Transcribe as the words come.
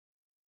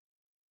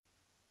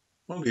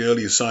One of the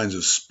earliest signs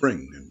of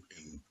spring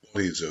in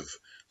bodies of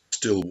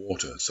still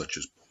water, such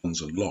as ponds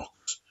and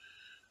lochs,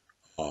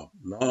 are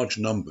large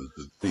numbers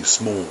of very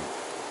small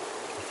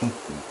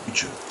jumping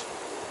creatures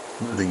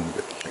moving a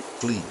bit like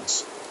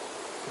fleas.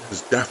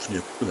 This is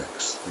Dapnia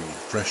pulex, the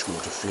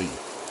freshwater flea.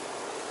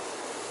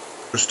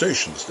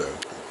 Crustaceans, though,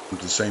 belong to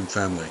the same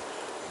family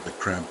as the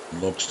crab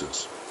and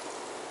lobsters.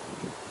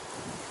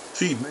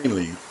 Feed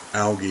mainly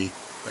algae,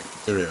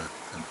 bacteria,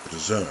 and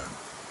protozoa.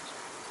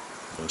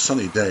 On a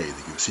sunny day,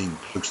 they can be seen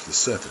close to the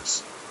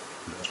surface,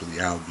 and that's where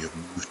the algae have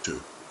moved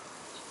to.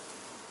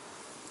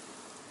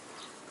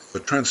 A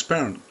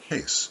transparent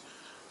case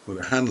with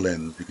a hand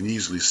lens, you can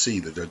easily see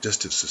the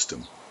digestive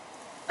system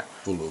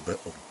full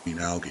of green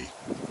algae.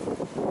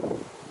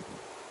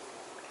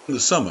 In the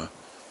summer,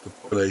 the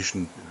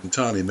population is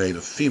entirely made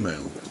of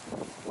females.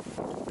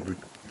 They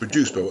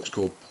produce by what's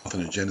called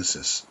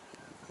parthenogenesis,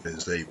 that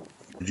is, they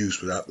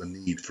produce without the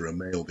need for a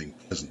male being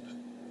present.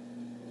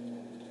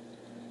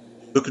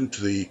 Look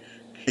into the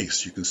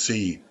case, you can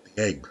see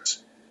the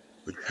eggs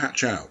which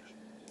hatch out,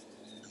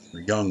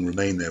 and the young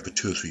remain there for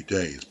 2 or 3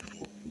 days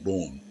before being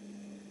born.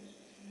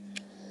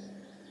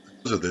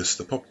 Because of this,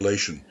 the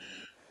population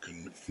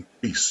can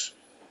increase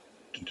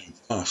into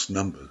vast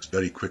numbers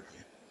very quickly.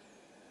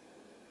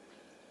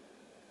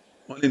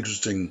 One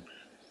interesting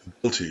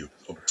ability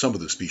of some of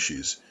the species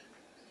is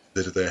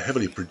that if they're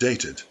heavily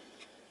predated,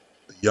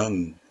 the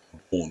young are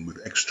born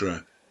with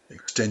extra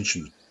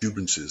extensions,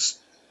 protuberances,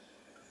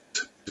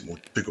 more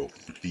difficult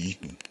for them to be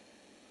eaten.